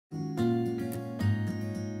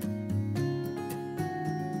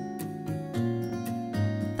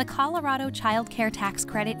The Colorado Childcare Tax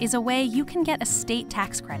Credit is a way you can get a state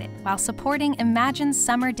tax credit while supporting Imagine's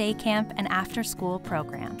summer day camp and after-school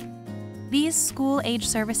program. These school-age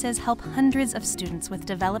services help hundreds of students with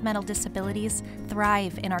developmental disabilities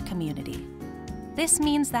thrive in our community. This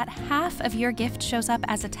means that half of your gift shows up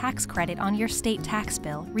as a tax credit on your state tax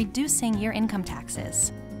bill, reducing your income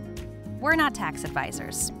taxes. We're not tax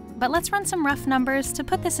advisors, but let's run some rough numbers to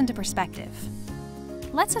put this into perspective.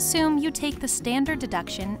 Let's assume you take the standard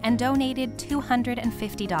deduction and donated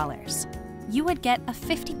 $250. You would get a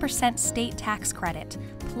 50% state tax credit,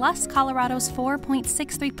 plus Colorado's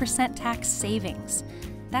 4.63% tax savings.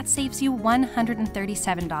 That saves you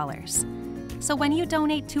 $137. So when you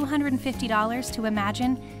donate $250 to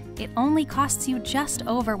Imagine, it only costs you just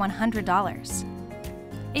over $100.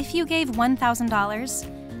 If you gave $1,000,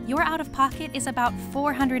 your out-of-pocket is about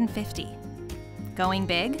 $450. Going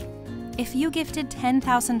big? If you gifted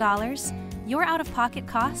 $10,000, your out-of-pocket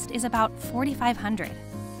cost is about $4,500.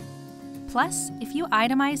 Plus, if you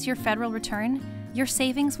itemize your federal return, your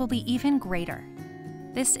savings will be even greater.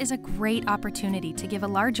 This is a great opportunity to give a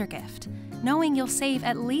larger gift, knowing you'll save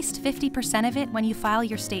at least 50% of it when you file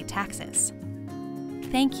your state taxes.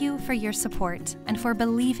 Thank you for your support and for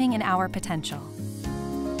believing in our potential.